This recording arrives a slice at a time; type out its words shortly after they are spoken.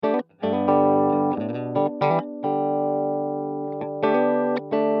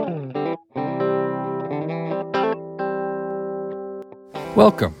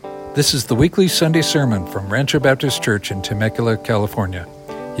Welcome. This is the weekly Sunday sermon from Rancho Baptist Church in Temecula, California.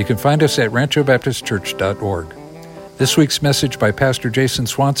 You can find us at ranchobaptistchurch.org. This week's message by Pastor Jason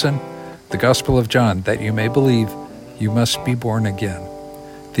Swanson, The Gospel of John, that you may believe you must be born again.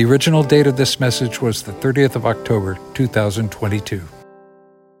 The original date of this message was the 30th of October, 2022.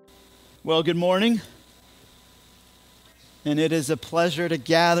 Well, good morning. And it is a pleasure to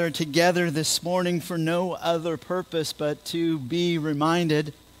gather together this morning for no other purpose but to be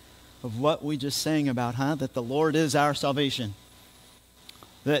reminded of what we just sang about, that the Lord is our salvation.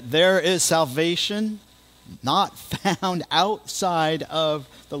 That there is salvation not found outside of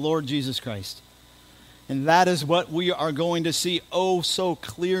the Lord Jesus Christ. And that is what we are going to see so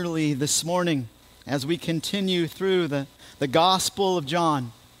clearly this morning as we continue through the Gospel of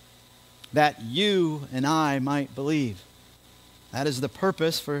John, that you and I might believe. That is the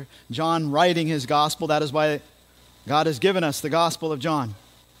purpose for John writing his gospel. That is why God has given us the Gospel of John.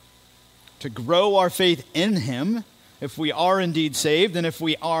 To grow our faith in him, if we are indeed saved, and if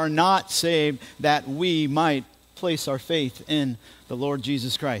we are not saved, that we might place our faith in the Lord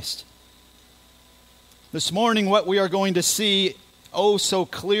Jesus Christ. This morning, what we are going to see so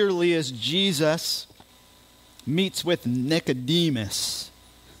clearly is Jesus meets with Nicodemus.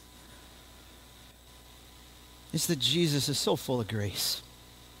 Is that Jesus is so full of grace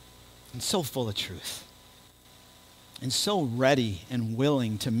and so full of truth and so ready and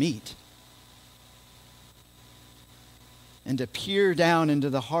willing to meet and to peer down into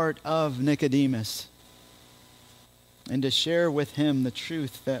the heart of Nicodemus and to share with him the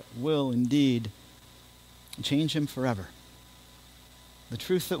truth that will indeed change him forever. The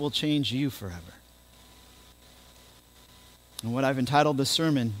truth that will change you forever. And what I've entitled this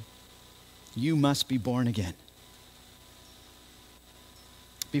sermon, You Must Be Born Again.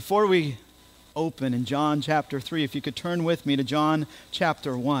 Before we open in John chapter 3, if you could turn with me to John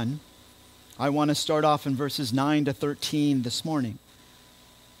chapter 1, I want to start off in verses 9 to 13 this morning.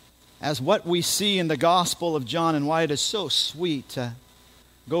 As what we see in the Gospel of John and why it is so sweet to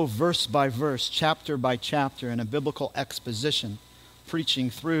go verse by verse, chapter by chapter in a biblical exposition, preaching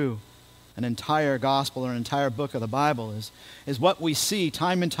through an entire gospel or an entire book of the Bible is what we see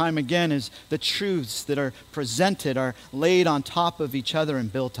time and time again is the truths that are presented are laid on top of each other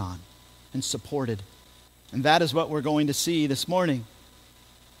and built on and supported. And that is what we're going to see this morning.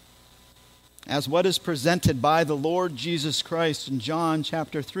 As what is presented by the Lord Jesus Christ in John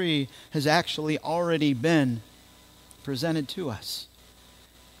chapter 3 has actually already been presented to us.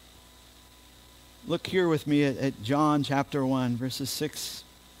 Look here with me at John chapter 1, verses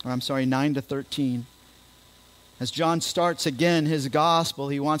 9 to 13. As John starts again his gospel,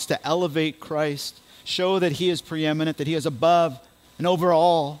 he wants to elevate Christ, show that he is preeminent, that he is above and over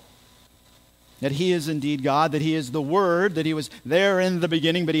all, that he is indeed God, that he is the Word, that he was there in the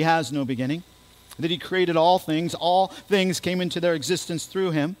beginning, but he has no beginning, that he created all things came into their existence through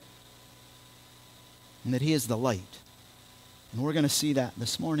him, and that he is the light. And we're going to see that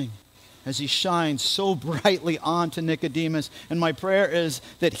this morning as he shines so brightly onto Nicodemus. And my prayer is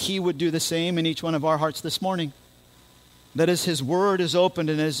that he would do the same in each one of our hearts this morning. That as his word is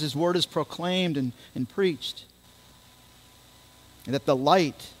opened and as his word is proclaimed and preached, that the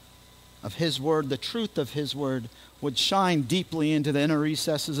light of his word, the truth of his word, would shine deeply into the inner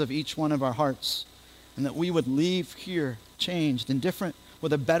recesses of each one of our hearts. And that we would leave here changed and different,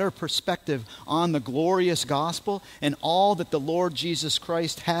 with a better perspective on the glorious gospel and all that the Lord Jesus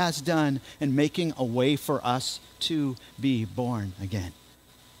Christ has done in making a way for us to be born again.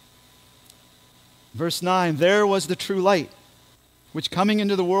 Verse 9, there was the true light, which coming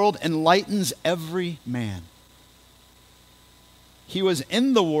into the world enlightens every man. He was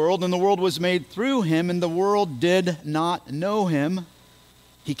in the world, and the world was made through him, and the world did not know him.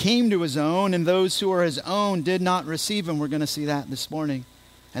 He came to his own, and those who are his own did not receive him. We're going to see that this morning.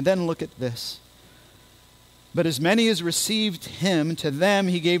 And then look at this. But as many as received him, to them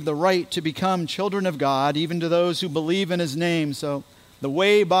he gave the right to become children of God, even to those who believe in his name. So the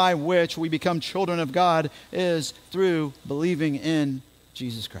way by which we become children of God is through believing in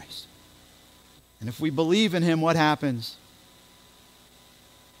Jesus Christ. And if we believe in him, what happens?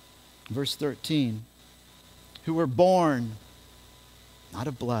 Verse 13, who were born not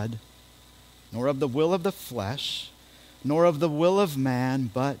of blood, nor of the will of the flesh, nor of the will of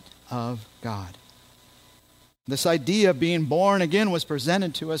man, but of God. This idea of being born again was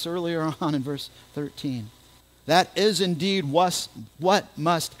presented to us earlier on in verse 13. That is indeed what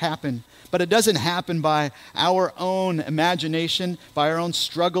must happen. But it doesn't happen by our own imagination, by our own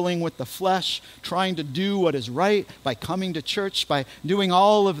struggling with the flesh, trying to do what is right, by coming to church, by doing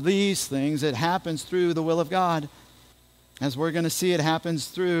all of these things. It happens through the will of God. As we're going to see, it happens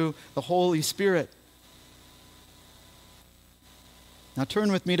through the Holy Spirit. Now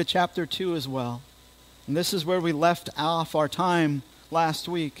turn with me to chapter 2 as well. And this is where we left off our time last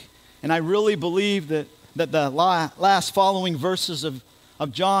week. And I really believe that the last following verses of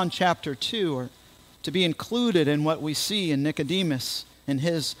John chapter 2 are to be included in what we see in Nicodemus and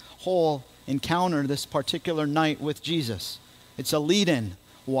his whole encounter this particular night with Jesus. It's a lead-in.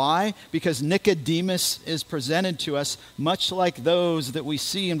 Why? Because Nicodemus is presented to us much like those that we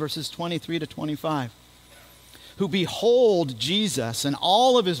see in verses 23 to 25, who behold Jesus and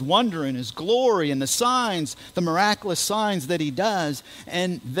all of his wonder and his glory and the signs, the miraculous signs that he does,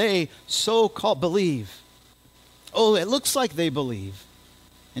 and they so-called believe. Oh, it looks like they believe.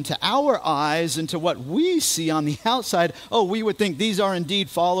 And to our eyes and to what we see on the outside, we would think these are indeed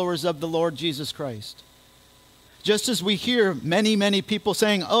followers of the Lord Jesus Christ. Just as we hear many, many people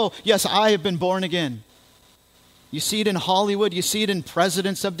saying, yes, I have been born again. You see it in Hollywood. You see it in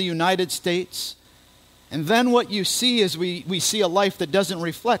presidents of the United States. And then what you see is we see a life that doesn't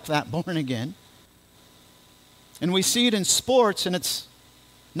reflect that born again. And we see it in sports, and it's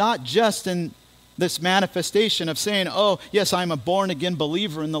not just in this manifestation of saying, yes, I'm a born-again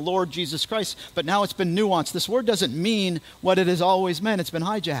believer in the Lord Jesus Christ, but now it's been nuanced. This word doesn't mean what it has always meant. It's been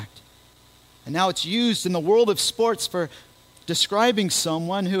hijacked. And now it's used in the world of sports for describing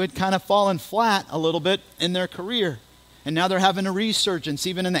someone who had kind of fallen flat a little bit in their career. And now they're having a resurgence,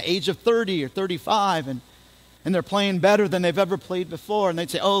 even in the age of 30 or 35, and they're playing better than they've ever played before. And they'd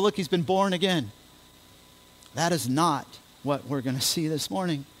say, look, he's been born again. That is not what we're going to see this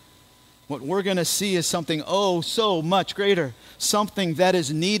morning. What we're going to see is something so much greater, something that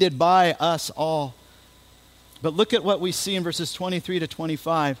is needed by us all. But look at what we see in verses 23 to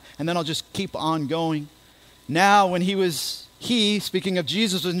 25, and then I'll just keep on going. Now when he, speaking of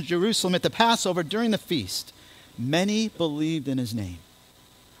Jesus, was in Jerusalem at the Passover during the feast, many believed in his name,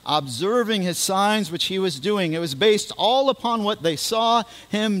 observing his signs which he was doing. It was based all upon what they saw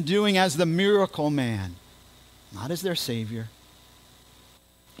him doing as the miracle man, not as their Savior.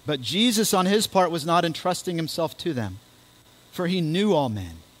 But Jesus on his part was not entrusting himself to them, for he knew all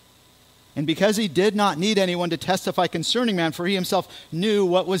men. And because he did not need anyone to testify concerning man, for he himself knew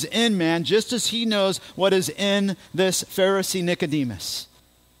what was in man, just as he knows what is in this Pharisee Nicodemus.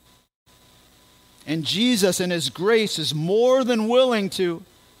 And Jesus in his grace is more than willing to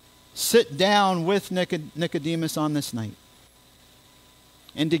sit down with Nicodemus on this night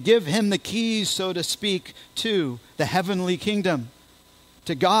and to give him the keys, so to speak, to the heavenly kingdom,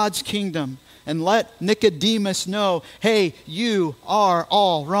 to God's kingdom, and let Nicodemus know, hey, you are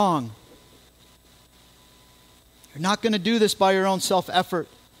all wrong. You're not going to do this by your own self-effort.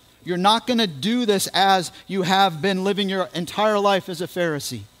 You're not going to do this as you have been living your entire life as a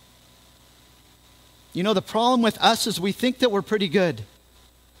Pharisee. You know, the problem with us is we think that we're pretty good.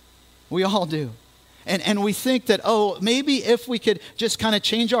 We all do. And we think that, maybe if we could just kind of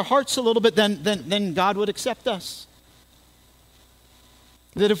change our hearts a little bit, then God would accept us.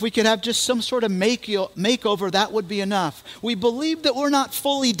 That if we could have just some sort of makeover, that would be enough. We believe that we're not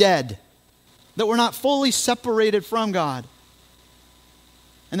fully dead, that we're not fully separated from God,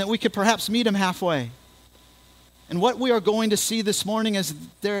 and that we could perhaps meet him halfway. And what we are going to see this morning is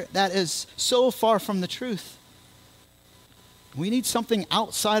that is so far from the truth. We need something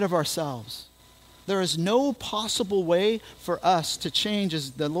outside of ourselves. There is no possible way for us to change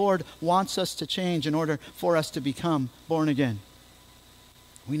as the Lord wants us to change in order for us to become born again.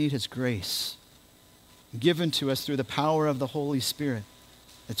 We need his grace given to us through the power of the Holy Spirit.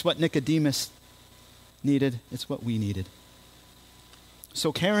 It's what Nicodemus needed. It's what we needed.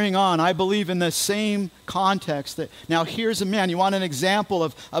 So carrying on, I believe in the same context that now here's a man. You want an example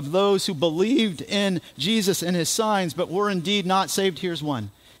of those who believed in Jesus and his signs, but were indeed not saved. Here's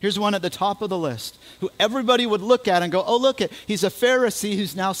one. Here's one at the top of the list who everybody would look at and go, look, he's a Pharisee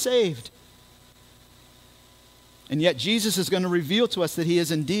who's now saved. And yet Jesus is going to reveal to us that he is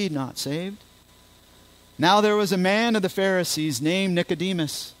indeed not saved. Now there was a man of the Pharisees named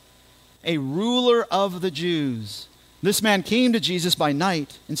Nicodemus, a ruler of the Jews. This man came to Jesus by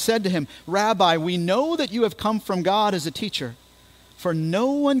night and said to him, Rabbi, we know that you have come from God as a teacher, for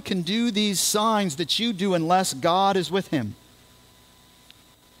no one can do these signs that you do unless God is with him.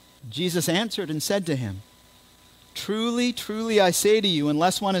 Jesus answered and said to him, Truly, truly, I say to you,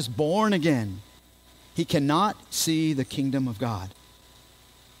 unless one is born again, he cannot see the kingdom of God.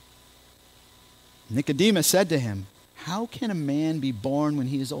 Nicodemus said to him, How can a man be born when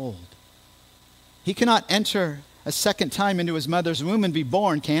he is old? He cannot enter a second time into his mother's womb and be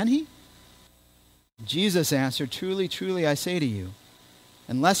born, can he? Jesus answered, Truly, truly, I say to you,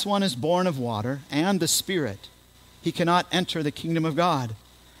 unless one is born of water and the Spirit, he cannot enter the kingdom of God.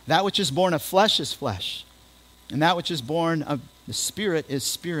 That which is born of flesh is flesh, and that which is born of the Spirit is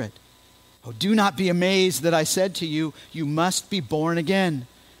spirit. Oh, do not be amazed that I said to you, you must be born again.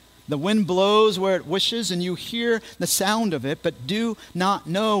 The wind blows where it wishes, and you hear the sound of it, but do not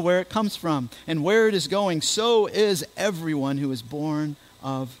know where it comes from and where it is going. So is everyone who is born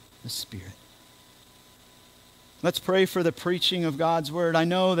of the Spirit. Let's pray for the preaching of God's word. I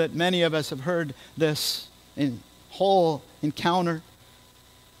know that many of us have heard this in whole encounter.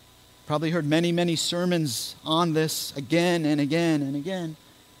 Probably heard many, many sermons on this again and again and again.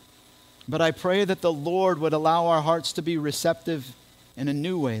 But I pray that the Lord would allow our hearts to be receptive in a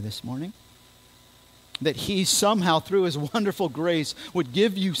new way this morning. That he somehow, through his wonderful grace, would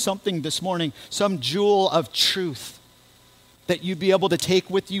give you something this morning, some jewel of truth that you'd be able to take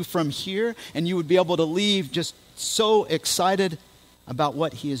with you from here, and you would be able to leave just so excited about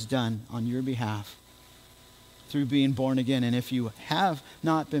what he has done on your behalf through being born again. And if you have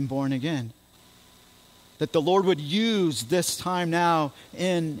not been born again, that the Lord would use this time now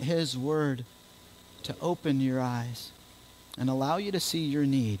in his word to open your eyes and allow you to see your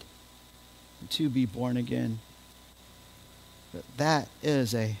need to be born again. But that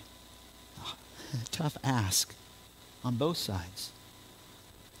is a tough ask on both sides.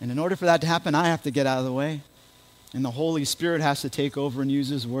 And in order for that to happen, I have to get out of the way. And the Holy Spirit has to take over and use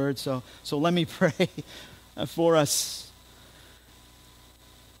his word. So let me pray for us.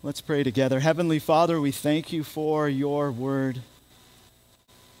 Let's pray together. Heavenly Father, we thank you for your word.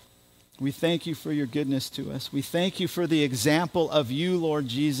 We thank you for your goodness to us. We thank you for the example of you, Lord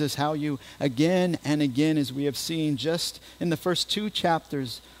Jesus, how you again and again, as we have seen just in the first 2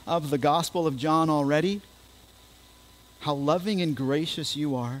 chapters of the Gospel of John already, how loving and gracious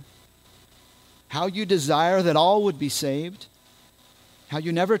you are, how you desire that all would be saved, how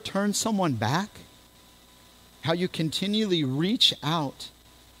you never turn someone back, how you continually reach out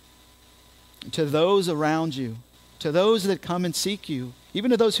to those around you, to those that come and seek you, even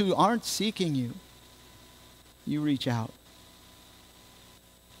to those who aren't seeking you, you reach out.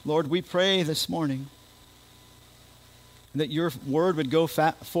 Lord, we pray this morning that your word would go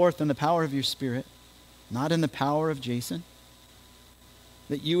forth in the power of your Spirit, not in the power of Jason.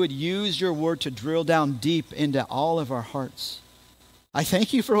 That you would use your word to drill down deep into all of our hearts. I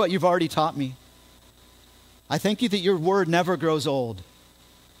thank you for what you've already taught me. I thank you that your word never grows old.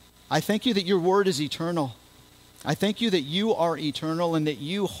 I thank you that your word is eternal. I thank you that you are eternal and that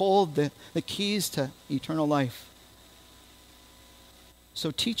you hold the keys to eternal life.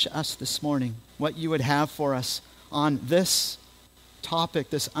 So teach us this morning what you would have for us on this topic,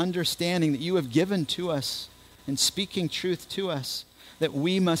 this understanding that you have given to us and speaking truth to us, that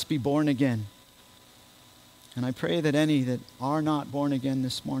we must be born again. And I pray that any that are not born again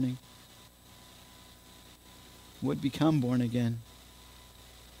this morning would become born again.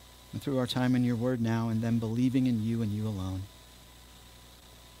 And through our time in your word now and them believing in you and you alone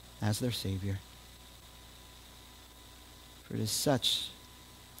as their Savior. For it is such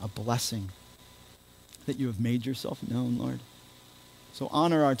a blessing that you have made yourself known, Lord. So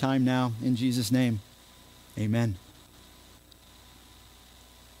honor our time now in Jesus' name. Amen.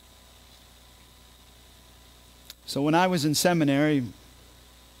 So when I was in seminary,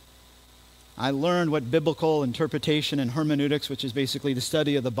 I learned what biblical interpretation and hermeneutics, which is basically the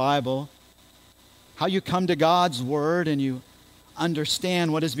study of the Bible, how you come to God's word and you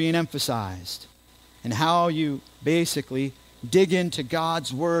understand what is being emphasized, and how you basically dig into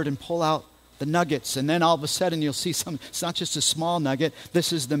God's word and pull out the nuggets, and then all of a sudden you'll see it's not just a small nugget,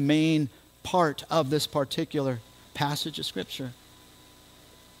 this is the main part of this particular passage of Scripture.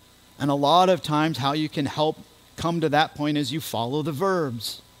 And a lot of times how you can help come to that point is you follow the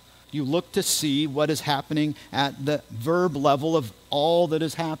verbs. You look to see what is happening at the verb level of all that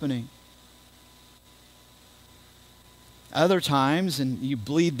is happening. Other times, and you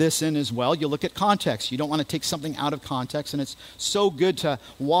bleed this in as well, you look at context. You don't want to take something out of context, and it's so good to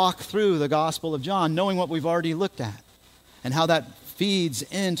walk through the Gospel of John knowing what we've already looked at and how that feeds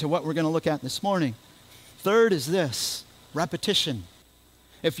into what we're going to look at this morning. Third is this, repetition.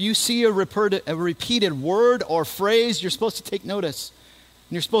 If you see a repeated word or phrase, you're supposed to take notice.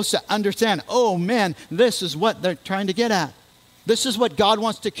 And you're supposed to understand, oh man, this is what they're trying to get at. This is what God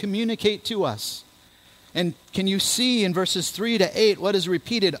wants to communicate to us. And can you see in verses 3 to 8 what is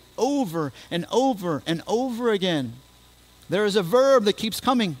repeated over and over and over again? There is a verb that keeps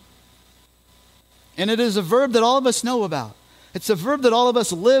coming. And it is a verb that all of us know about. It's a verb that all of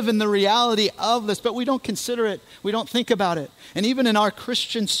us live in the reality of this, but we don't consider it. We don't think about it. And even in our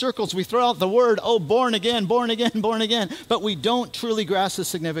Christian circles, we throw out the word, oh, born again, born again, born again, but we don't truly grasp the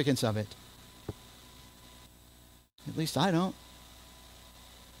significance of it. At least I don't.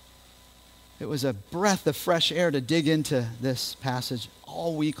 It was a breath of fresh air to dig into this passage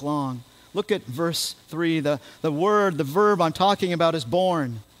all week long. Look at verse 3. The verb I'm talking about is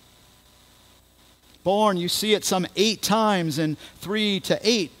born. Born, you see it some 8 times in 3 to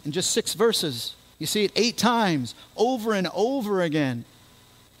 8 in just 6 verses. You see it 8 times over and over again.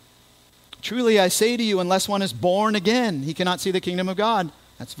 Truly I say to you, unless one is born again, he cannot see the kingdom of God.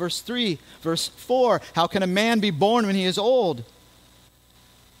 That's verse 3. Verse 4, how can a man be born when he is old?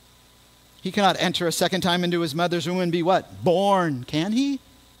 He cannot enter a second time into his mother's womb and be what? Born, can he?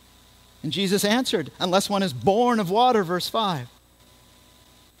 And Jesus answered, unless one is born of water, verse 5.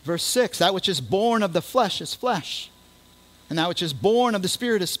 Verse 6, that which is born of the flesh is flesh, and that which is born of the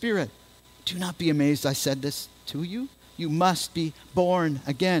Spirit is spirit. Do not be amazed I said this to you. You must be born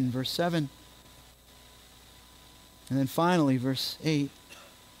again, verse 7. And then finally, verse 8,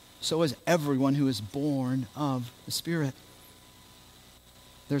 so is everyone who is born of the Spirit.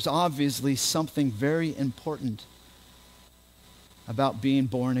 There's obviously something very important about being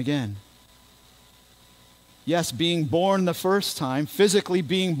born again. Yes, being born the first time, physically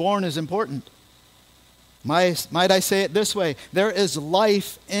being born is important. Might I say it this way? There is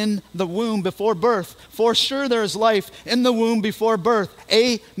life in the womb before birth. For sure there is life in the womb before birth.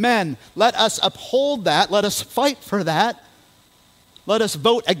 Amen. Let us uphold that. Let us fight for that. Let us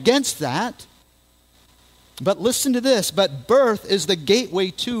vote against that. But listen to this. But birth is the gateway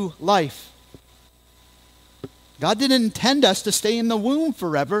to life. God didn't intend us to stay in the womb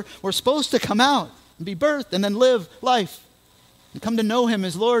forever. We're supposed to come out and be birthed and then live life and come to know Him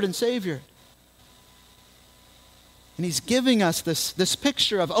as Lord and Savior. And He's giving us this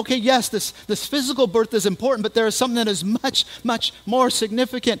picture of, okay, yes, this physical birth is important, but there is something that is much, much more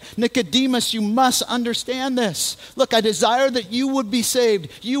significant. Nicodemus, you must understand this. Look, I desire that you would be saved.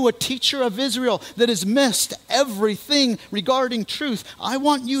 You, a teacher of Israel that has missed everything regarding truth. I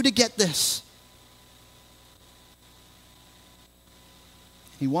want you to get this.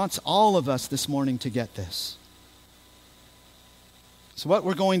 He wants all of us this morning to get this. So what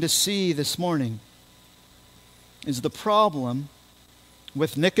we're going to see this morning is the problem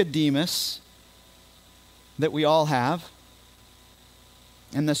with Nicodemus that we all have,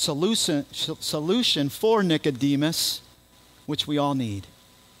 and the solution for Nicodemus, which we all need.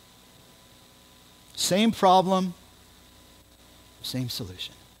 Same problem, same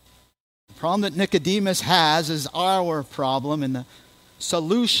solution. The problem that Nicodemus has is our problem, and the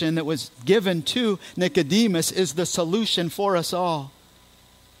solution that was given to Nicodemus is the solution for us all.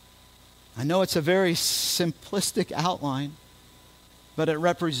 I know it's a very simplistic outline, but it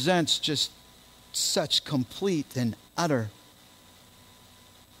represents just such complete and utter,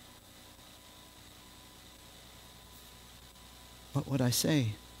 what would I say,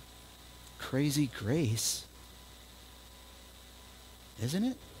 crazy grace, isn't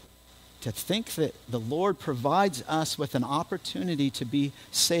it? To think that the Lord provides us with an opportunity to be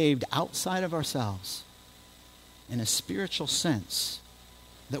saved outside of ourselves in a spiritual sense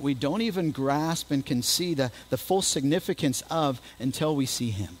that we don't even grasp and can see the full significance of until we see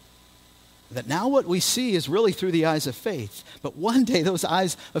Him. That now what we see is really through the eyes of faith, but one day those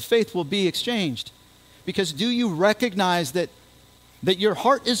eyes of faith will be exchanged. Because do you recognize that your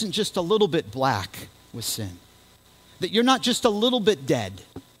heart isn't just a little bit black with sin? That you're not just a little bit dead.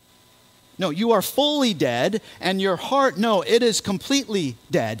 No, you are fully dead, and your heart, no, it is completely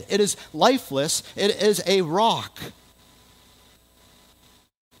dead. It is lifeless. It is a rock.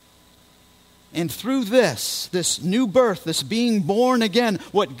 And through this new birth, this being born again,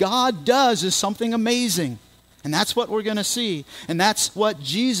 what God does is something amazing. And that's what we're going to see. And that's what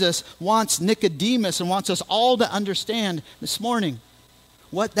Jesus wants Nicodemus and wants us all to understand this morning.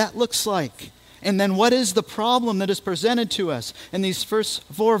 What that looks like. And then what is the problem that is presented to us in these first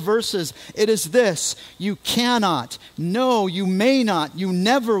 4 verses? It is this: you cannot, no, you may not, you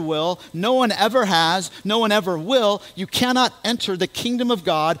never will, no one ever has, no one ever will, you cannot enter the kingdom of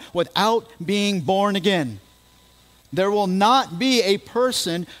God without being born again. There will not be a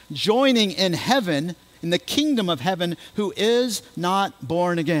person joining in heaven, in the kingdom of heaven, who is not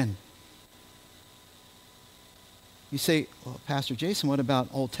born again. You say, well, Pastor Jason, what about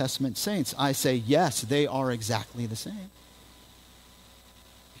Old Testament saints? I say, yes, they are exactly the same.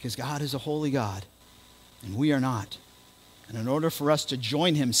 Because God is a holy God, and we are not. And in order for us to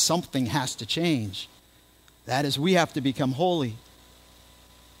join Him, something has to change. That is, we have to become holy.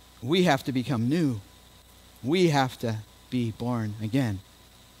 We have to become new. We have to be born again.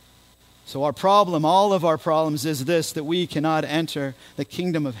 So our problem, all of our problems, is this: that we cannot enter the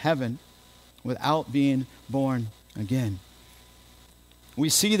kingdom of heaven without being born again. We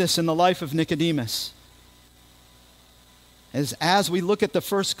see this in the life of Nicodemus. As we look at the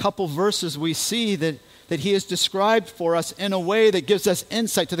first couple verses, we see that he is described for us in a way that gives us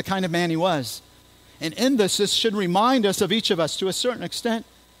insight to the kind of man he was. And in this should remind us of each of us to a certain extent,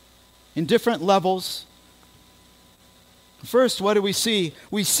 in different levels. First, what do we see?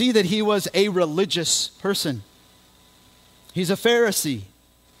 We see that he was a religious person. He's a Pharisee.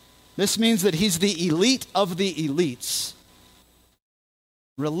 This means that he's the elite of the elites.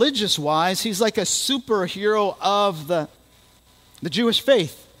 Religious-wise, he's like a superhero of the Jewish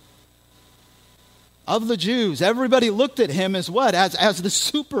faith. Of the Jews. Everybody looked at him as what? As the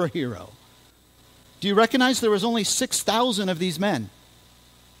superhero. Do you recognize there was only 6,000 of these men?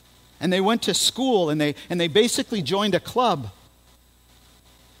 And they went to school and they basically joined a club.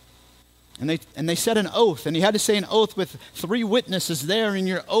 And they said an oath, and you had to say an oath with 3 witnesses there, and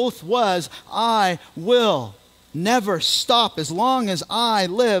your oath was, I will never stop as long as I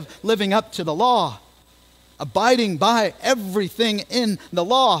live, living up to the law, abiding by everything in the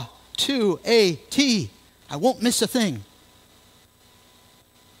law to a T. I won't miss a thing.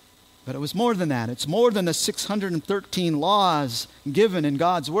 But it was more than that. It's more than the 613 laws given in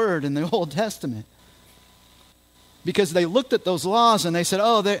God's Word in the Old Testament. Because they looked at those laws and they said,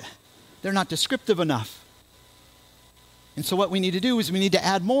 oh, they're not descriptive enough. And so what we need to do is we need to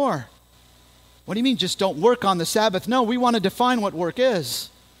add more. What do you mean just don't work on the Sabbath? No, we want to define what work is.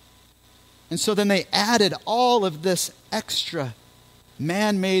 And so then they added all of this extra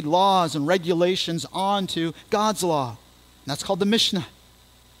man-made laws and regulations onto God's law. And that's called the Mishnah.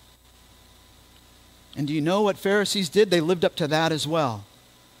 And do you know what Pharisees did? They lived up to that as well.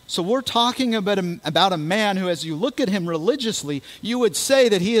 So we're talking about a man who, as you look at him religiously, you would say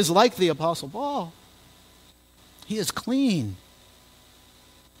that he is like the Apostle Paul. He is clean.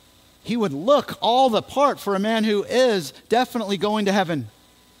 He would look all the part for a man who is definitely going to heaven.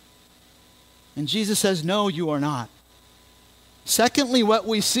 And Jesus says, no, you are not. Secondly, what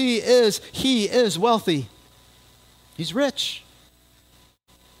we see is he is wealthy. He's rich.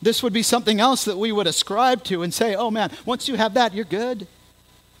 This would be something else that we would ascribe to and say, oh man, once you have that, you're good.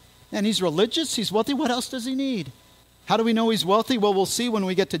 And he's religious, he's wealthy, what else does he need? How do we know he's wealthy? Well, we'll see when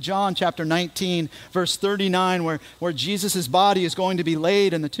we get to John chapter 19, verse 39, where Jesus' body is going to be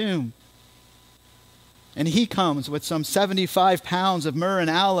laid in the tomb. And he comes with some 75 pounds of myrrh and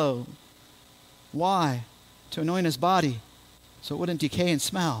aloe. Why? To anoint his body so it wouldn't decay and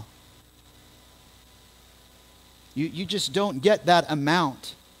smell. You just don't get that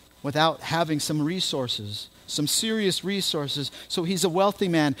amount without having some resources, some serious resources. So he's a wealthy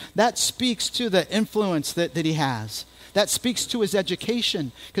man. That speaks to the influence that he has. That speaks to his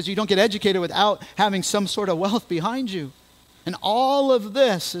education, because you don't get educated without having some sort of wealth behind you. And all of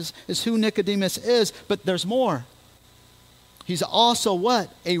this is who Nicodemus is, but there's more. He's also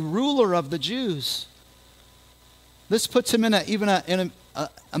what? A ruler of the Jews. This puts him in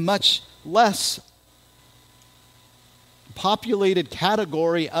a much less populated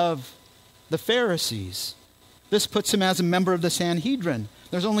category of the Pharisees. This puts him as a member of the Sanhedrin.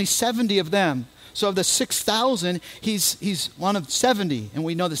 There's only 70 of them. So of the 6,000, he's one of 70. And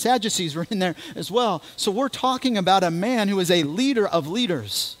we know the Sadducees were in there as well. So we're talking about a man who is a leader of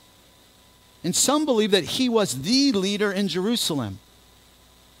leaders. And some believe that he was the leader in Jerusalem.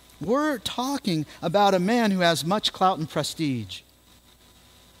 We're talking about a man who has much clout and prestige.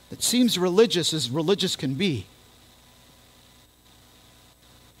 That seems religious as religious can be.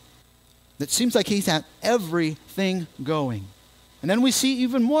 That seems like he's had everything going. And then we see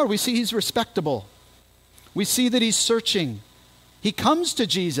even more. We see he's respectable. We see that he's searching. He comes to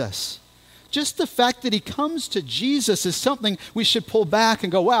Jesus. Just the fact that he comes to Jesus is something we should pull back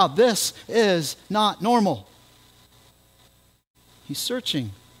and go, wow, this is not normal. He's searching.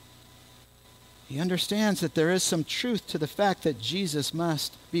 He understands that there is some truth to the fact that Jesus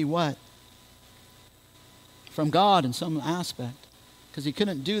must be what? From God in some aspect. Because he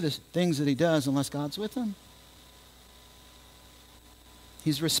couldn't do the things that he does unless God's with him.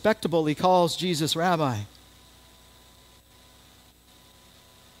 He's respectable. He calls Jesus Rabbi.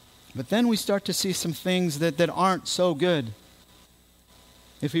 But then we start to see some things that aren't so good.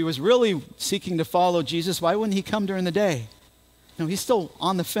 If he was really seeking to follow Jesus, why wouldn't he come during the day? No, he's still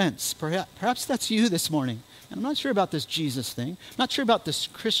on the fence. Perhaps that's you this morning. And I'm not sure about this Jesus thing. I'm not sure about this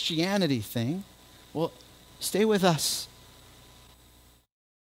Christianity thing. Well, stay with us.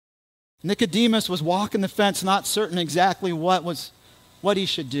 Nicodemus was walking the fence, not certain exactly what he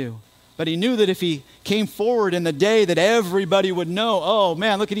should do. But he knew that if he came forward in the day that everybody would know, oh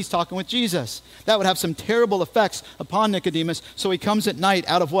man, look at he's talking with Jesus. That would have some terrible effects upon Nicodemus. So he comes at night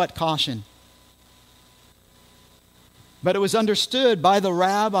out of what? Caution. But it was understood by the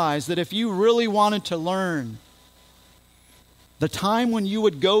rabbis that if you really wanted to learn, The time when you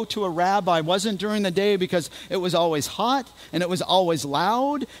would go to a rabbi wasn't during the day because it was always hot and it was always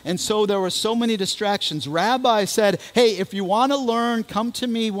loud, and so there were so many distractions. Rabbi said, hey, if you want to learn, come to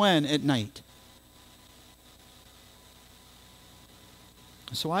me when? At night.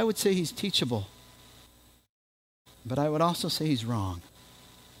 So I would say he's teachable, but I would also say he's wrong.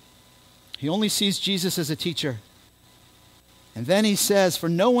 He only sees Jesus as a teacher. And then he says, for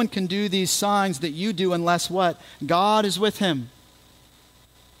no one can do these signs that you do unless what? God is with him.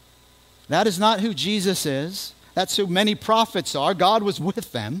 That is not who Jesus is. That's who many prophets are. God was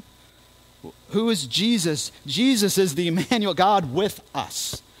with them. Who is Jesus? Jesus is the Emmanuel, God with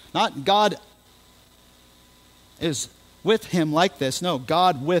us. Not God is with him like this. No,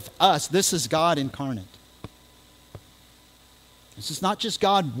 God with us. This is God incarnate. This is not just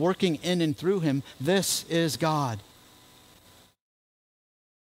God working in and through him. This is God.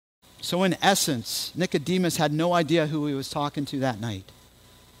 So in essence, Nicodemus had no idea who he was talking to that night.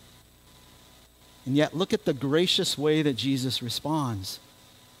 And yet look at the gracious way that Jesus responds.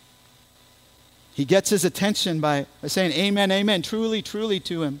 He gets his attention by saying, amen, amen, truly, truly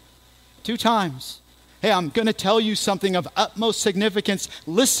to him. 2 times. Hey, I'm going to tell you something of utmost significance.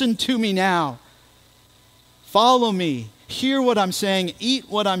 Listen to me now. Follow me. Hear what I'm saying. Eat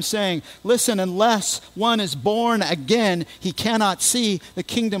what I'm saying. Listen, unless one is born again, he cannot see the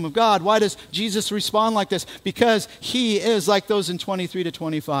kingdom of God. Why does Jesus respond like this? Because he is like those in 23 to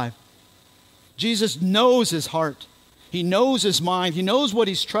 25. Jesus knows his heart. He knows his mind. He knows what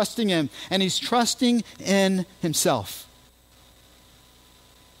he's trusting in, and he's trusting in himself.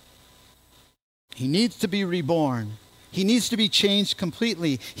 He needs to be reborn. He needs to be changed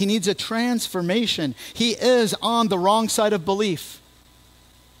completely. He needs a transformation. He is on the wrong side of belief.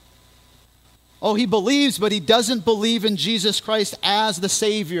 Oh, he believes, but he doesn't believe in Jesus Christ as the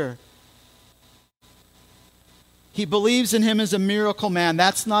Savior. He believes in him as a miracle man.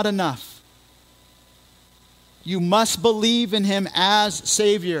 That's not enough. You must believe in him as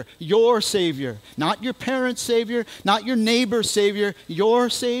Savior, your Savior. Not your parents' Savior, not your neighbor's Savior, your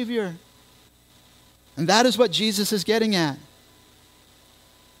Savior. And that is what Jesus is getting at.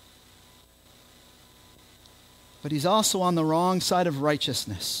 But he's also on the wrong side of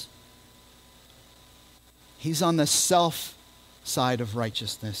righteousness. He's on the self side of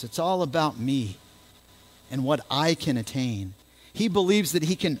righteousness. It's all about me and what I can attain. He believes that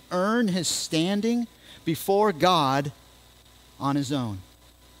he can earn his standing before God on his own,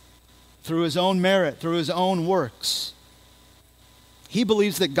 through his own merit, through his own works. He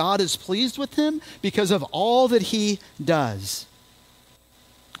believes that God is pleased with him because of all that he does,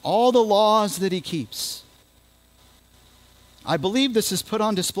 all the laws that he keeps. I believe this is put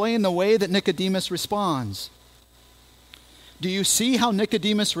on display in the way that Nicodemus responds. Do you see how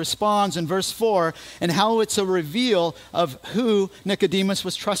Nicodemus responds in verse 4 and how it's a reveal of who Nicodemus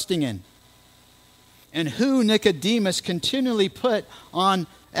was trusting in and who Nicodemus continually put on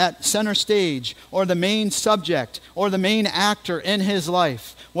at center stage, or the main subject, or the main actor in his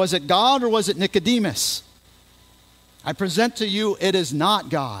life? Was it God or was it Nicodemus? I present to you, it is not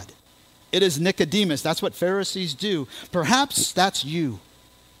God. It is Nicodemus. That's what Pharisees do. Perhaps that's you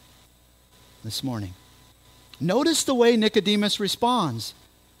this morning. Notice the way Nicodemus responds.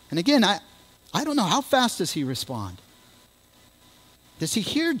 And again, I don't know, how fast does he respond? Does he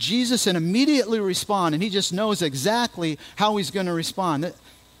hear Jesus and immediately respond, and he just knows exactly how he's going to respond?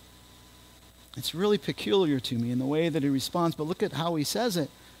 It's really peculiar to me in the way that he responds, but look at how he says it.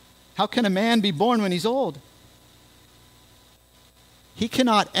 How can a man be born when he's old? He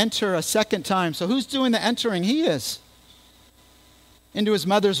cannot enter a second time. So who's doing the entering? He is. Into his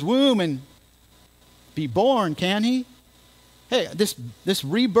mother's womb and be born, can he? Hey, this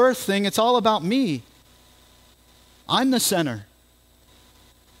rebirth thing, it's all about me. I'm the center.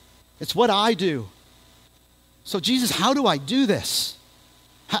 It's what I do. So Jesus, how do I do this?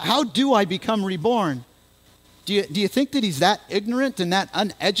 How do I become reborn? Do you think that he's that ignorant and that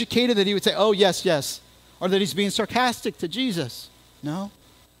uneducated that he would say, oh, yes, yes, or that he's being sarcastic to Jesus? No.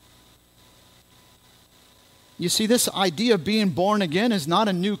 You see, this idea of being born again is not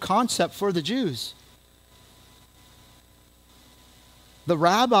a new concept for the Jews. The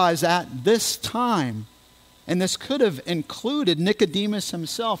rabbis at this time, and this could have included Nicodemus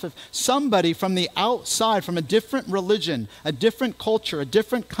himself, if somebody from the outside, from a different religion, a different culture, a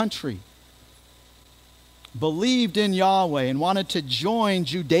different country, believed in Yahweh and wanted to join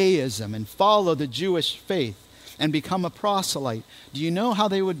Judaism and follow the Jewish faith and become a proselyte, do you know how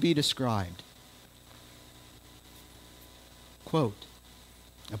they would be described? Quote,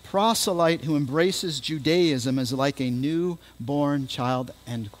 a proselyte who embraces Judaism is like a newborn child,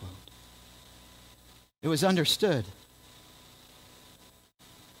 end quote. It was understood.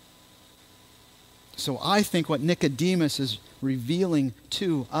 So I think what Nicodemus is revealing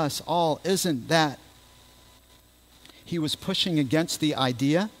to us all isn't that he was pushing against the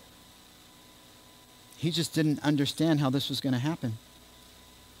idea. He just didn't understand how this was going to happen.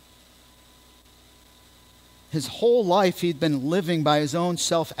 His whole life he'd been living by his own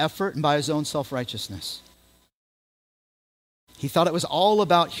self-effort and by his own self-righteousness. He thought it was all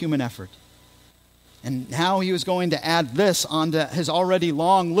about human effort. And now he was going to add this onto his already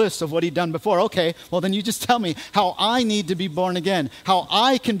long list of what he'd done before. Okay, well then you just tell me how I need to be born again, how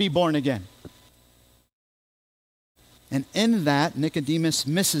I can be born again. And in that, Nicodemus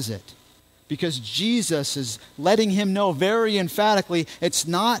misses it, because Jesus is letting him know very emphatically, it's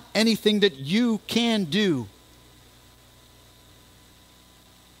not anything that you can do.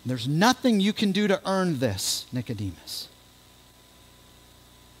 There's nothing you can do to earn this, Nicodemus.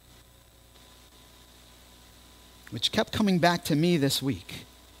 Which kept coming back to me this week.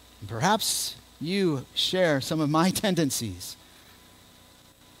 And perhaps you share some of my tendencies.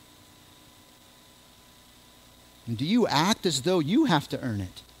 And do you act as though you have to earn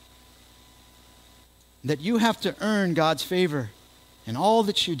it? That you have to earn God's favor in all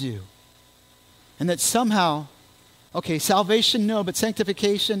that you do? And that somehow, okay, salvation, no, but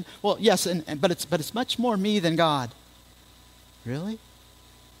sanctification, well, yes, but it's much more me than God. Really?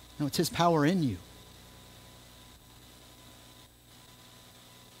 No, it's His power in you.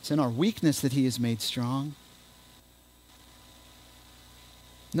 It's in our weakness that He is made strong.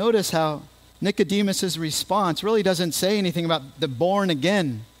 Notice how Nicodemus' response really doesn't say anything about the born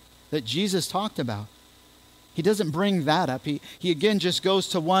again that Jesus talked about. He doesn't bring that up. He again just goes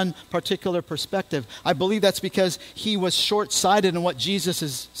to one particular perspective. I believe that's because he was short-sighted in what Jesus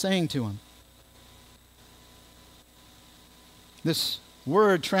is saying to him. This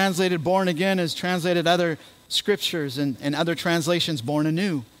word translated born again is translated other scriptures and other translations born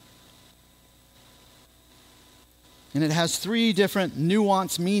anew. And it has three different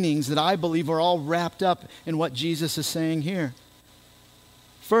nuanced meanings that I believe are all wrapped up in what Jesus is saying here.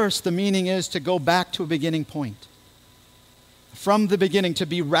 First, the meaning is to go back to a beginning point. From the beginning, to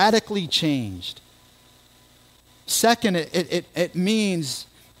be radically changed. Second, it means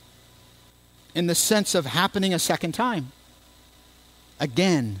in the sense of happening a second time.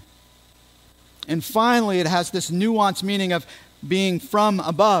 Again. And finally, it has this nuanced meaning of being from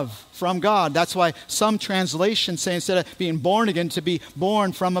above, from God. That's why some translations say instead of being born again, to be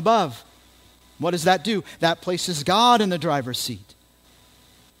born from above. What does that do? That places God in the driver's seat.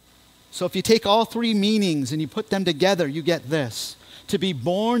 So if you take all three meanings and you put them together, you get this. To be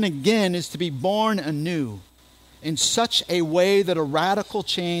born again is to be born anew in such a way that a radical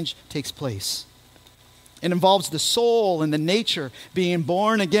change takes place. It involves the soul and the nature being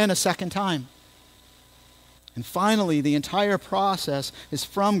born again a second time. And finally, the entire process is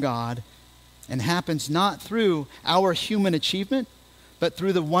from God and happens not through our human achievement, but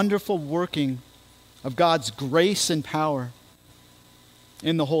through the wonderful working of God's grace and power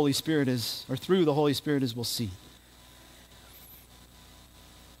in the Holy Spirit, or through the Holy Spirit, as we'll see.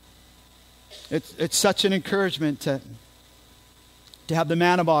 It's such an encouragement to have the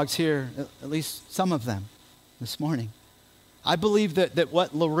Manabogs here, at least some of them, this morning. I believe that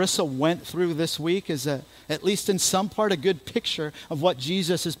what Larissa went through this week is at least in some part a good picture of what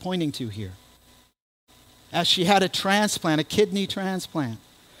Jesus is pointing to here. As she had a transplant, a kidney transplant.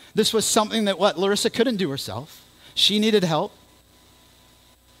 This was something that Larissa couldn't do herself. She needed help.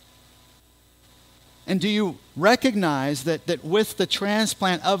 And do you recognize that with the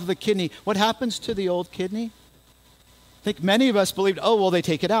transplant of the kidney, what happens to the old kidney? I think many of us believed, they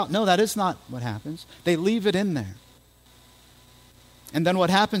take it out. No, that is not what happens. They leave it in there. And then what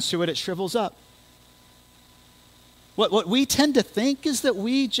happens to it? It shrivels up. What we tend to think is that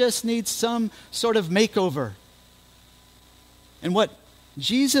we just need some sort of makeover. And what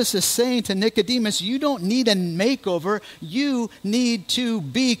Jesus is saying to Nicodemus, you don't need a makeover. You need to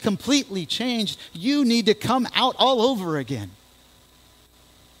be completely changed. You need to come out all over again.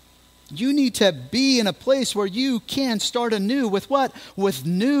 You need to be in a place where you can start anew with what? With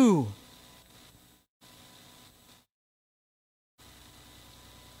new.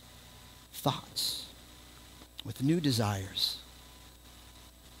 Thoughts, with new desires,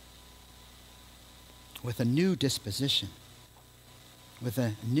 with a new disposition, with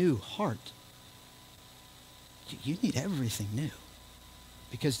a new heart. You need everything new.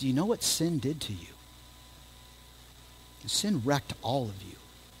 Because do you know what sin did to you? Sin wrecked all of you.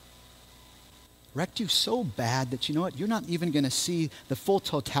 Wrecked you so bad that you know what? You're not even going to see the full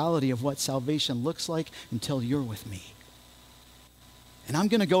totality of what salvation looks like until you're with me. And I'm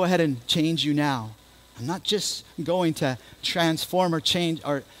going to go ahead and change you now. I'm not just going to transform or change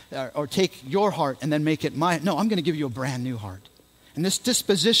or take your heart and then make it mine. No, I'm going to give you a brand new heart. And this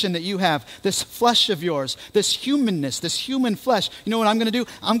disposition that you have, this flesh of yours, this humanness, this human flesh, you know what I'm going to do?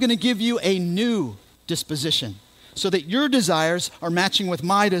 I'm going to give you a new disposition so that your desires are matching with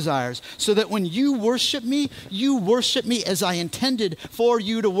my desires, so that when you worship me as I intended for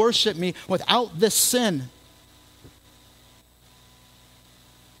you to worship me without this sin.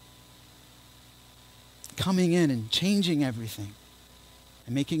 Coming in and changing everything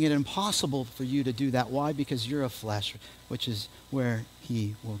and making it impossible for you to do that. Why? Because you're a flesh, which is where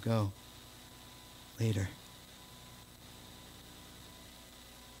he will go later.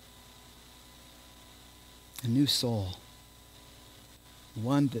 A new soul.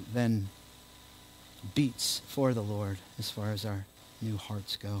 One that then beats for the Lord as far as our new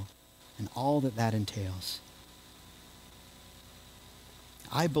hearts go. And all that entails.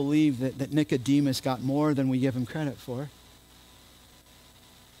 I believe that Nicodemus got more than we give him credit for.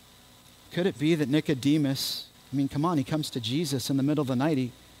 Could it be that Nicodemus, come on, he comes to Jesus in the middle of the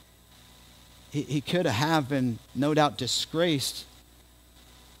night. He could have been, no doubt, disgraced,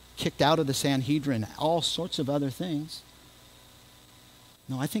 kicked out of the Sanhedrin, all sorts of other things.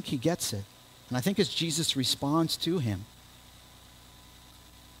 No, I think he gets it. And I think as Jesus responds to him,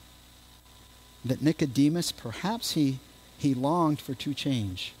 that Nicodemus, perhaps he longed for to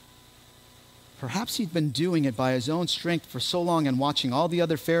change. Perhaps he'd been doing it by his own strength for so long and watching all the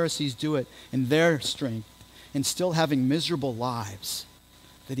other Pharisees do it in their strength and still having miserable lives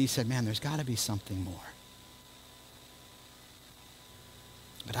that he said, man, there's got to be something more.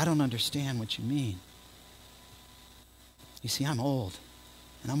 But I don't understand what you mean. You see, I'm old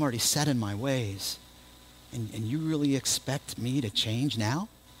and I'm already set in my ways. And you really expect me to change now?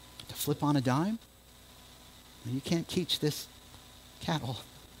 To flip on a dime? You can't teach this cattle.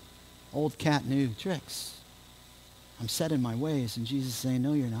 Old cat, new tricks. I'm set in my ways. And Jesus is saying,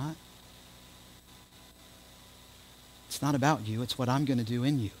 no, you're not. It's not about you. It's what I'm going to do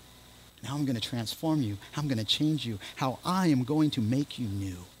in you. And how I'm going to transform you. How I'm going to change you. How I am going to make you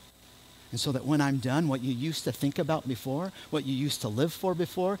new. And so that when I'm done, what you used to think about before, what you used to live for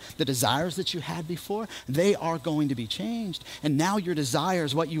before, the desires that you had before, they are going to be changed. And now your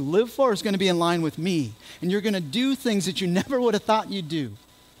desires, what you live for, is going to be in line with me. And you're going to do things that you never would have thought you'd do.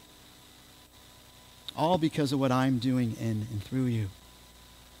 All because of what I'm doing in and through you.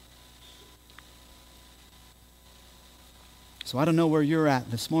 So I don't know where you're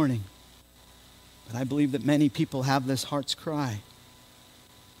at this morning, but I believe that many people have this heart's cry.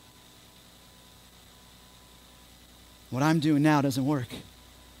 What I'm doing now doesn't work.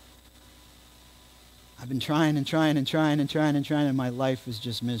 I've been trying, and my life is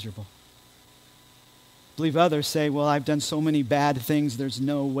just miserable. I believe others say, well, I've done so many bad things, there's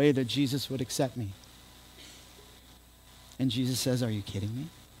no way that Jesus would accept me. And Jesus says, are you kidding me?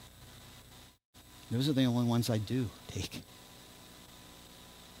 Those are the only ones I do take.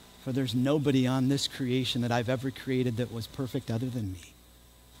 For there's nobody on this creation that I've ever created that was perfect other than me.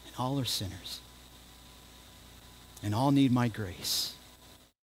 And all are sinners. And all need my grace.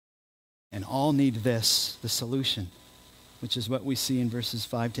 And all need this, the solution, which is what we see in verses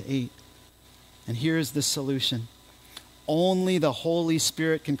 5 to 8. And here is the solution. Only the Holy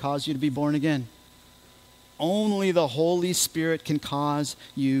Spirit can cause you to be born again. Only the Holy Spirit can cause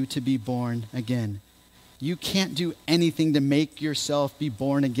you to be born again. You can't do anything to make yourself be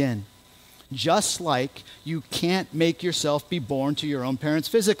born again. Just like you can't make yourself be born to your own parents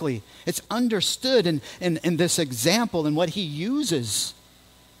physically. It's understood in this example and what he uses.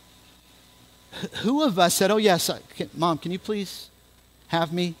 Who of us said, oh yes, Mom, can you please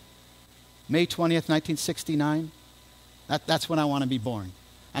have me? May 20th, 1969. That's when I want to be born.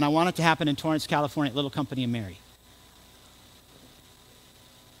 And I want it to happen in Torrance, California at Little Company of Mary.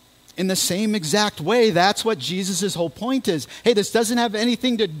 In the same exact way, that's what Jesus' whole point is. Hey, this doesn't have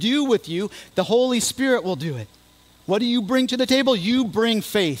anything to do with you. The Holy Spirit will do it. What do you bring to the table? You bring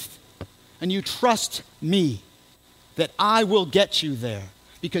faith. And you trust me that I will get you there.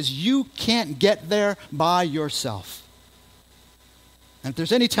 Because you can't get there by yourself. And if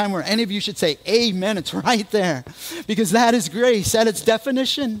there's any time where any of you should say amen, it's right there. Because that is grace at its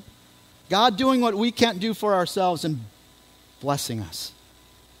definition. God doing what we can't do for ourselves and blessing us.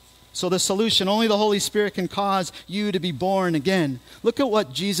 So the solution, only the Holy Spirit can cause you to be born again. Look at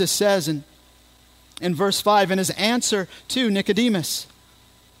what Jesus says in verse 5 in his answer to Nicodemus.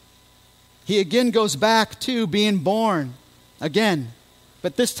 He again goes back to being born again.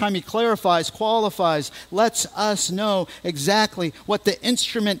 But this time he clarifies, qualifies, lets us know exactly what the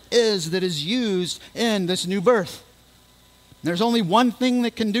instrument is that is used in this new birth. There's only one thing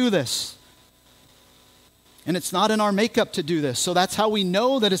that can do this. And it's not in our makeup to do this. So that's how we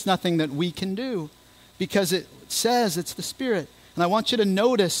know that it's nothing that we can do, because it says it's the Spirit. And I want you to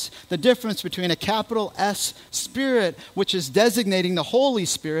notice the difference between a capital S Spirit, which is designating the Holy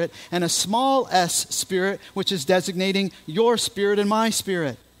Spirit, and a small s Spirit, which is designating your spirit and my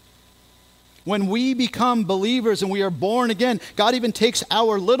spirit. When we become believers and we are born again, God even takes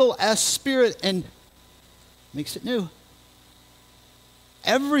our little s spirit and makes it new.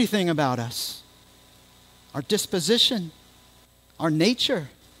 Everything about us, our disposition, our nature,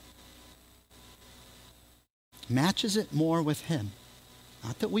 matches it more with Him.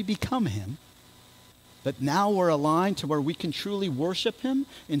 Not that we become Him, but now we're aligned to where we can truly worship Him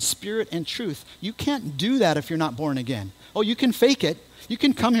in spirit and truth. You can't do that if you're not born again. Oh, you can fake it. You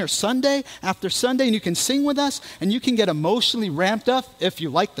can come here Sunday after Sunday and you can sing with us and you can get emotionally ramped up if you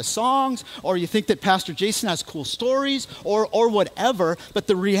like the songs or you think that Pastor Jason has cool stories or whatever. But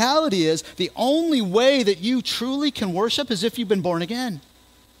the reality is the only way that you truly can worship is if you've been born again.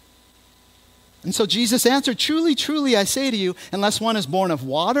 And so Jesus answered, "Truly, truly, I say to you, unless one is born of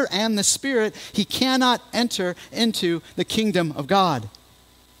water and the Spirit, he cannot enter into the kingdom of God."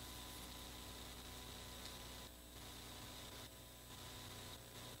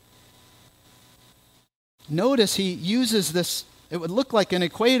 Notice he uses this, it would look like an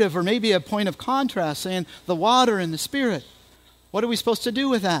equative or maybe a point of contrast, saying the water and the Spirit. What are we supposed to do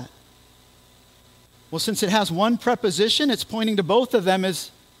with that? Well, since it has one preposition, it's pointing to both of them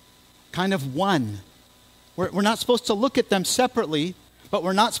as kind of one. We're not supposed to look at them separately, but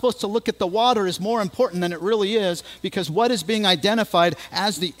we're not supposed to look at the water as more important than it really is, because what is being identified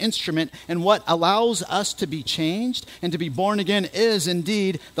as the instrument and what allows us to be changed and to be born again is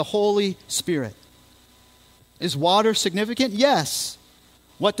indeed the Holy Spirit. Is water significant? Yes.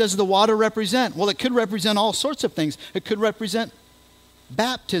 What does the water represent? Well, it could represent all sorts of things. It could represent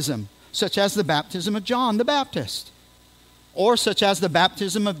baptism, such as the baptism of John the Baptist, or such as the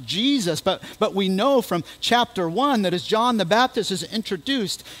baptism of Jesus. But we know from chapter 1 that as John the Baptist is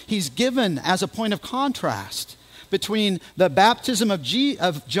introduced, he's given as a point of contrast between the baptism of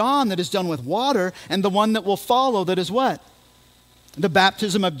John that is done with water and the one that will follow that is what? The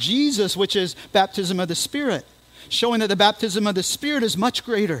baptism of Jesus, which is baptism of the Spirit, showing that the baptism of the Spirit is much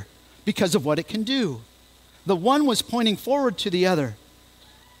greater because of what it can do. The one was pointing forward to the other.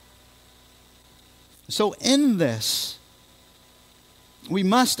 So in this, we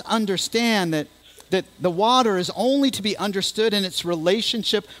must understand that the water is only to be understood in its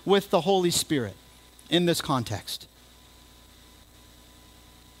relationship with the Holy Spirit in this context.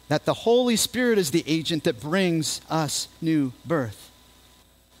 That the Holy Spirit is the agent that brings us new birth.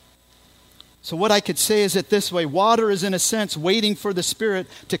 So what I could say is it this way: water is in a sense waiting for the Spirit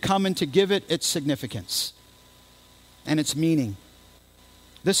to come and to give it its significance and its meaning.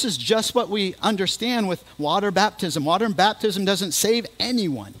 This is just what we understand with water baptism. Water baptism doesn't save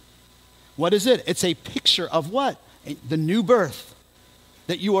anyone. What is it? It's a picture of what? The new birth.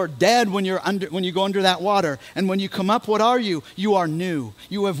 That you are dead when you go under that water. And when you come up, what are you? You are new.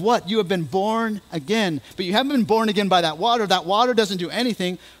 You have what? You have been born again. But you haven't been born again by that water. That water doesn't do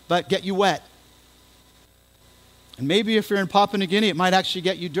anything but get you wet. And maybe if you're in Papua New Guinea, it might actually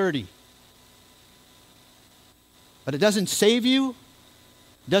get you dirty. But it doesn't save you.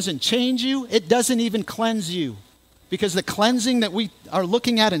 Doesn't change you. It doesn't even cleanse you. Because the cleansing that we are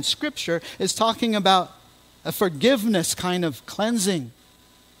looking at in Scripture is talking about a forgiveness kind of cleansing.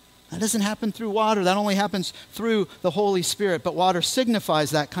 That doesn't happen through water. That only happens through the Holy Spirit. But water signifies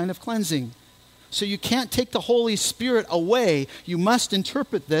that kind of cleansing. So you can't take the Holy Spirit away. You must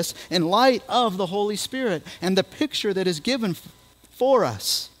interpret this in light of the Holy Spirit and the picture that is given for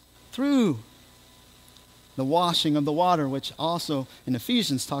us through the washing of the water, which also in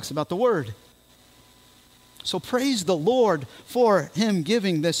Ephesians talks about the Word. So praise the Lord for Him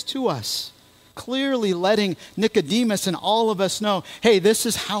giving this to us. Clearly letting Nicodemus and all of us know, hey, this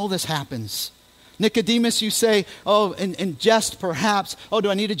is how this happens. Nicodemus, you say, oh, in jest perhaps, oh, do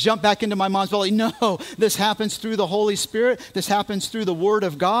I need to jump back into my mom's belly? No, this happens through the Holy Spirit. This happens through the Word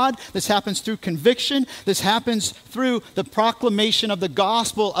of God. This happens through conviction. This happens through the proclamation of the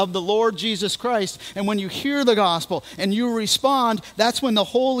gospel of the Lord Jesus Christ. And when you hear the gospel and you respond, that's when the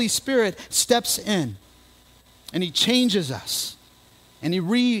Holy Spirit steps in. And He changes us. And He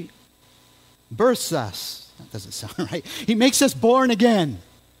rebirths us. That doesn't sound right. He makes us born again.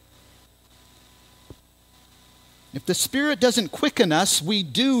 If the Spirit doesn't quicken us, we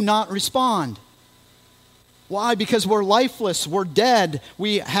do not respond. Why? Because we're lifeless, we're dead,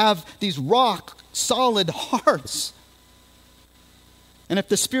 we have these rock-solid hearts. And if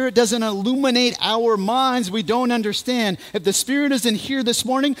the Spirit doesn't illuminate our minds, we don't understand. If the Spirit isn't here this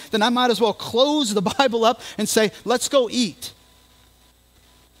morning, then I might as well close the Bible up and say, let's go eat.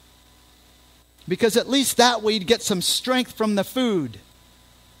 Because at least that way you'd get some strength from the food.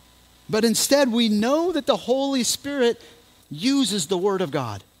 But instead, we know that the Holy Spirit uses the Word of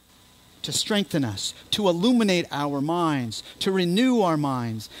God to strengthen us, to illuminate our minds, to renew our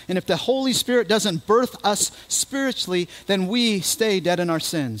minds. And if the Holy Spirit doesn't birth us spiritually, then we stay dead in our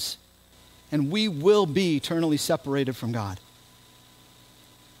sins. And we will be eternally separated from God.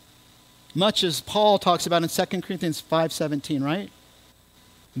 Much as Paul talks about in 2 Corinthians 5:17, right?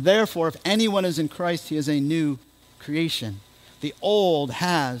 Therefore, if anyone is in Christ, he is a new creation. The old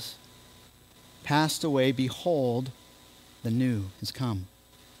has passed away. Behold, the new has come.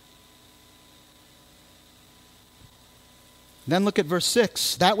 Then look at verse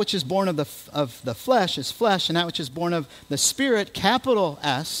 6. That which is born of the flesh is flesh, and that which is born of the Spirit, capital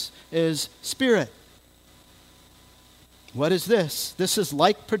S, is spirit. What is this? This is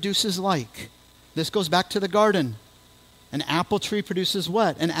like produces like. This goes back to the garden. An apple tree produces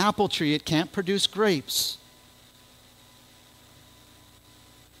what? An apple tree. It can't produce grapes.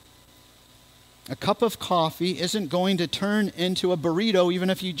 A cup of coffee isn't going to turn into a burrito even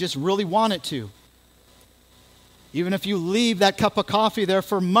if you just really want it to. Even if you leave that cup of coffee there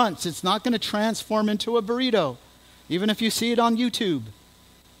for months, it's not going to transform into a burrito, even if you see it on YouTube.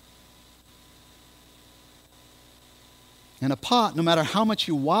 And a pot, no matter how much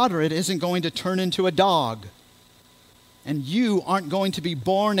you water it, isn't going to turn into a dog. And you aren't going to be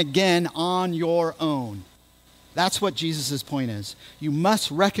born again on your own. That's what Jesus' point is. You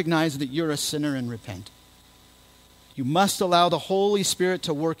must recognize that you're a sinner and repent. You must allow the Holy Spirit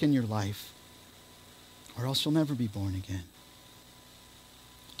to work in your life, or else you'll never be born again.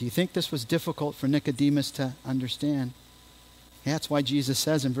 Do you think this was difficult for Nicodemus to understand? Yeah, that's why Jesus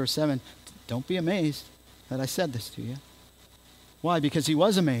says in verse 7, don't be amazed that I said this to you. Why? Because he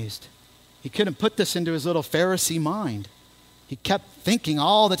was amazed. He couldn't put this into his little Pharisee mind. He kept thinking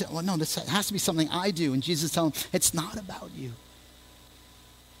all the time, well, no, this has to be something I do. And Jesus telling him, it's not about you.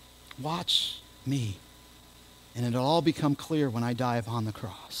 Watch me. And it'll all become clear when I die upon the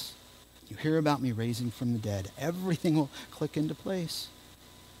cross. You hear about me raising from the dead. Everything will click into place.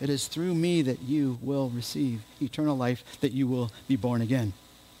 It is through me that you will receive eternal life, that you will be born again.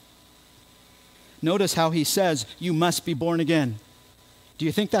 Notice how he says, you must be born again. Do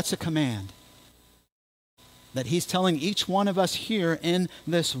you think that's a command? That he's telling each one of us here in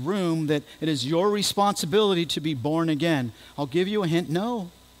this room that it is your responsibility to be born again. I'll give you a hint. No.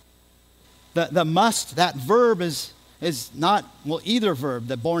 The must, that verb is not, well, either verb.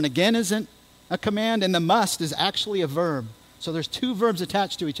 The born again isn't a command, and the must is actually a verb. So there's two verbs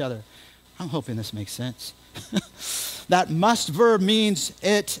attached to each other. I'm hoping this makes sense. That must verb means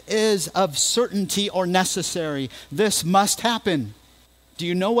it is of certainty or necessary. This must happen. Do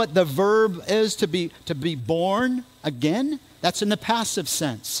you know what the verb is to be born again? That's in the passive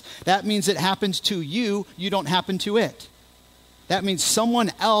sense. That means it happens to you, you don't happen to it. That means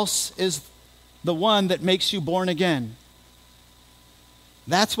someone else is the one that makes you born again.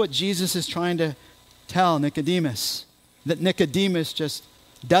 That's what Jesus is trying to tell Nicodemus, that Nicodemus just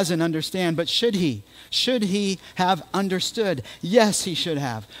doesn't understand. But should he? Should he have understood? Yes, he should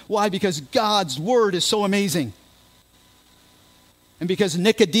have. Why? Because God's word is so amazing. And because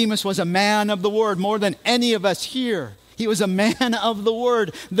Nicodemus was a man of the word more than any of us here. He was a man of the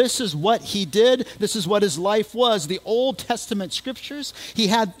word. This is what he did. This is what his life was. The Old Testament scriptures, he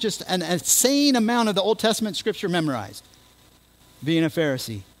had just an insane amount of the Old Testament scripture memorized, being a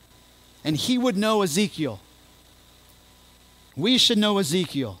Pharisee. And he would know Ezekiel. We should know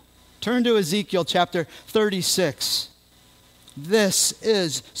Ezekiel. Turn to Ezekiel chapter 36. This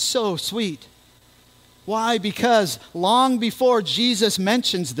is so sweet. Why? Because long before Jesus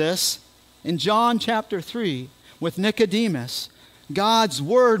mentions this, in John chapter 3, with Nicodemus, God's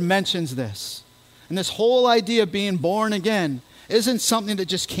word mentions this. And this whole idea of being born again isn't something that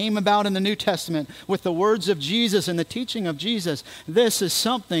just came about in the New Testament with the words of Jesus and the teaching of Jesus. This is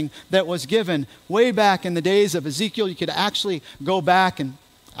something that was given way back in the days of Ezekiel. You could actually go back, and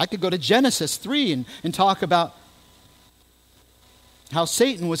I could go to Genesis 3 and talk about how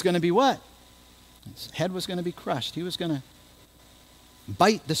Satan was going to be what? His head was going to be crushed. He was going to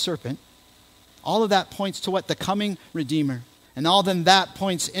bite the serpent. All of that points to what? The coming Redeemer. And all then that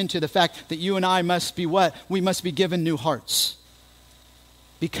points into the fact that you and I must be what? We must be given new hearts.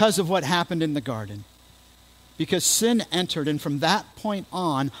 Because of what happened in the garden. Because sin entered, and from that point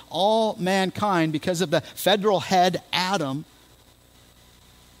on, all mankind, because of the federal head, Adam,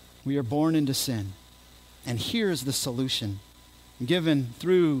 we are born into sin. And here is the solution. given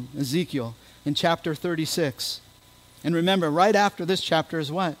through Ezekiel in chapter 36. And remember, right after this chapter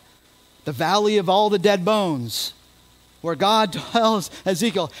is what? The valley of all the dead bones, where God tells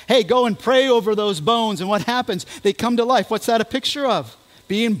Ezekiel, hey, go and pray over those bones. And what happens? They come to life. What's that a picture of?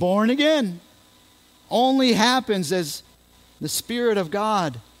 Being born again. Only happens as the Spirit of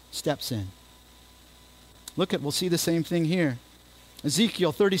God steps in. We'll see the same thing here.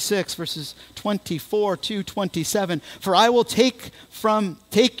 Ezekiel 36, verses 24 to 27. For I will take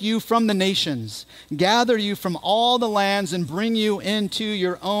you from the nations, gather you from all the lands, and bring you into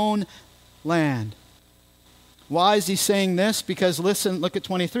your own land. Why is he saying this? Because listen, look at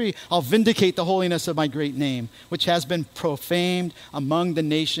 23. I'll vindicate the holiness of my great name, which has been profaned among the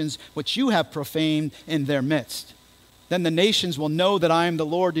nations, which you have profaned in their midst. Then the nations will know that I am the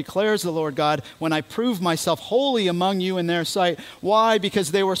Lord, declares the Lord God, when I prove myself holy among you in their sight. Why?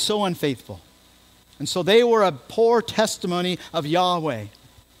 Because they were so unfaithful. And so they were a poor testimony of Yahweh.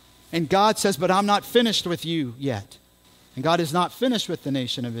 And God says, but I'm not finished with you yet. And God is not finished with the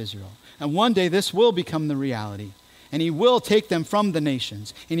nation of Israel. And one day this will become the reality. And he will take them from the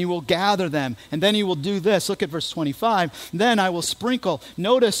nations, and he will gather them, and then he will do this. Look at verse 25. Then I will sprinkle.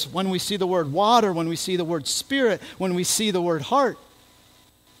 Notice when we see the word water, when we see the word spirit, when we see the word heart,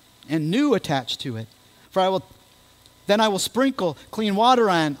 and new attached to it. Then I will sprinkle clean water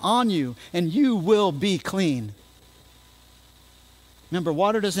on you, and you will be clean. Remember,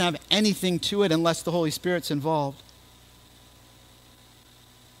 water doesn't have anything to it unless the Holy Spirit's involved.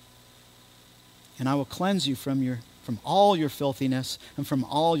 And I will cleanse you from all your filthiness and from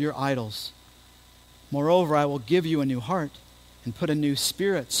all your idols. Moreover, I will give you a new heart and put a new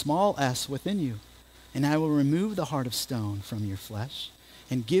spirit, small s, within you. And I will remove the heart of stone from your flesh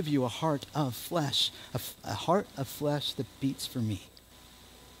and give you a heart of flesh, a heart of flesh that beats for me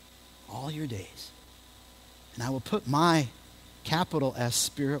all your days. And I will put my capital S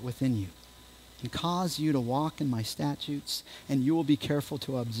Spirit within you and cause you to walk in my statutes, and you will be careful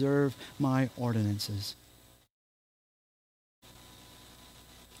to observe my ordinances.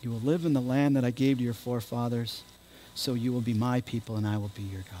 You will live in the land that I gave to your forefathers, so you will be my people and I will be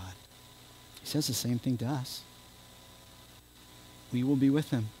your God. He says the same thing to us. We will be with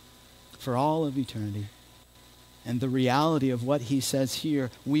him for all of eternity. And the reality of what he says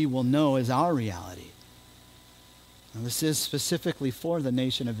here, we will know is our reality. Now, this is specifically for the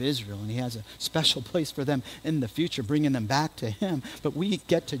nation of Israel, and he has a special place for them in the future, bringing them back to him. But we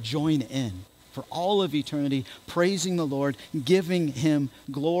get to join in for all of eternity, praising the Lord, giving him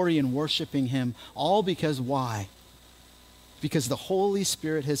glory and worshiping him, all because why? Because the Holy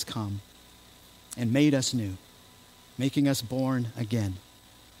Spirit has come and made us new, making us born again.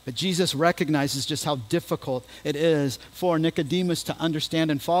 But Jesus recognizes just how difficult it is for Nicodemus to understand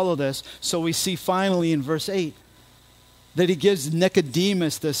and follow this. So we see finally in verse 8 that he gives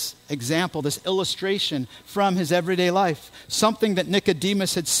Nicodemus this example, this illustration from his everyday life. Something that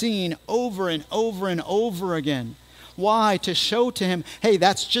Nicodemus had seen over and over and over again. Why? To show to him, hey,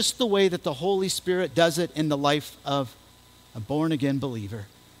 that's just the way that the Holy Spirit does it in the life of a born-again believer.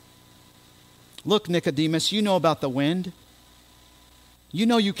 Look, Nicodemus, you know about the wind. You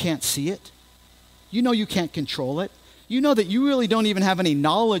know you can't see it. You know you can't control it. You know that you really don't even have any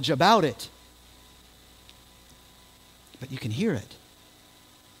knowledge about it. But you can hear it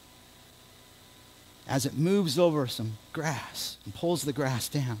as it moves over some grass and pulls the grass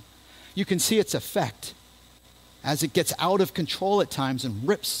down. You can see its effect as it gets out of control at times and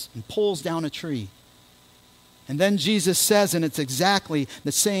rips and pulls down a tree. And then Jesus says, and it's exactly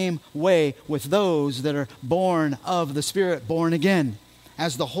the same way with those that are born of the Spirit, born again.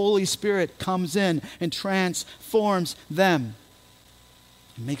 As the Holy Spirit comes in and transforms them,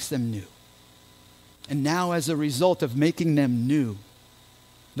 it makes them new. And now as a result of making them new,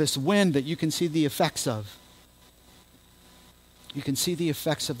 this wind that you can see the effects of, you can see the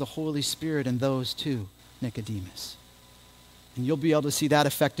effects of the Holy Spirit in those too, Nicodemus. And you'll be able to see that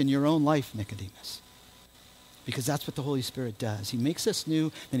effect in your own life, Nicodemus. Because that's what the Holy Spirit does. He makes us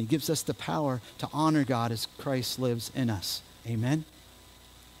new, and he gives us the power to honor God as Christ lives in us. Amen?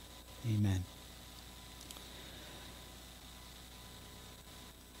 Amen.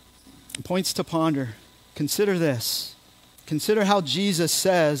 Points to ponder. Consider this. Consider how Jesus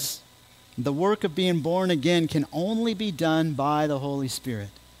says the work of being born again can only be done by the Holy Spirit.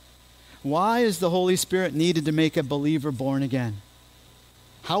 Why is the Holy Spirit needed to make a believer born again?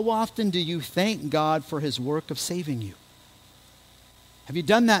 How often do you thank God for his work of saving you? Have you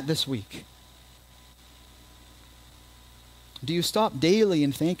done that this week? Do you stop daily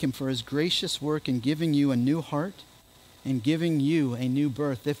and thank him for his gracious work in giving you a new heart and giving you a new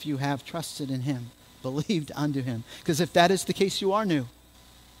birth if you have trusted in him? believed unto him. Because if that is the case, you are new.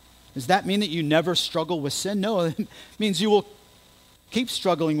 Does that mean that you never struggle with sin? No, it means you will keep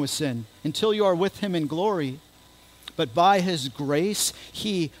struggling with sin until you are with him in glory. But by his grace,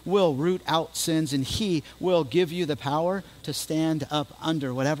 he will root out sins, and he will give you the power to stand up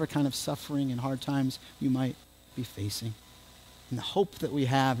under whatever kind of suffering and hard times you might be facing. And the hope that we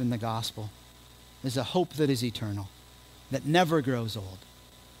have in the gospel is a hope that is eternal, that never grows old.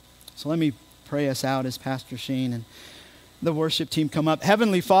 So let me pray us out as Pastor Shane and the worship team come up.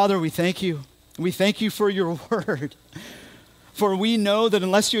 Heavenly Father, we thank you. We thank you for your word. For we know that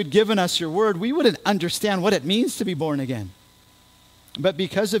unless you had given us your word, we wouldn't understand what it means to be born again. But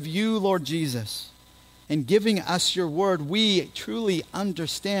because of you, Lord Jesus, and giving us your word, we truly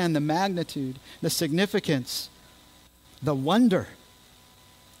understand the magnitude, the significance, the wonder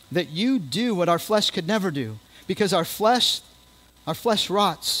that you do what our flesh could never do. Because our flesh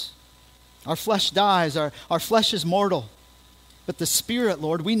rots. Our flesh dies. Our flesh is mortal. But the Spirit,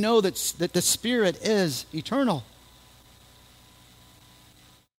 Lord, we know that the Spirit is eternal.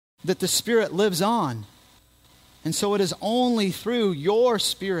 That the Spirit lives on. And so it is only through your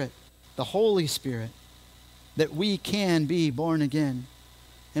Spirit, the Holy Spirit, that we can be born again.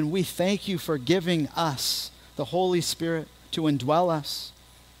 And we thank you for giving us the Holy Spirit to indwell us,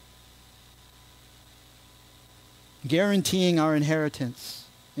 guaranteeing our inheritance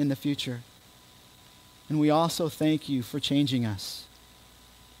in the future. And we also thank you for changing us,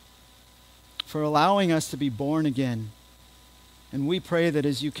 for allowing us to be born again. And we pray that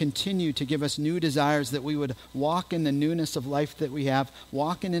as you continue to give us new desires, that we would walk in the newness of life that we have,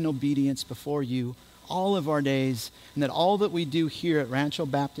 walking in obedience before you all of our days, and that all that we do here at Rancho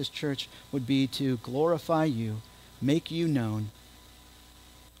Baptist Church would be to glorify you, make you known,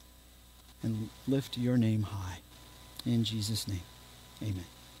 and lift your name high. In Jesus' name, amen.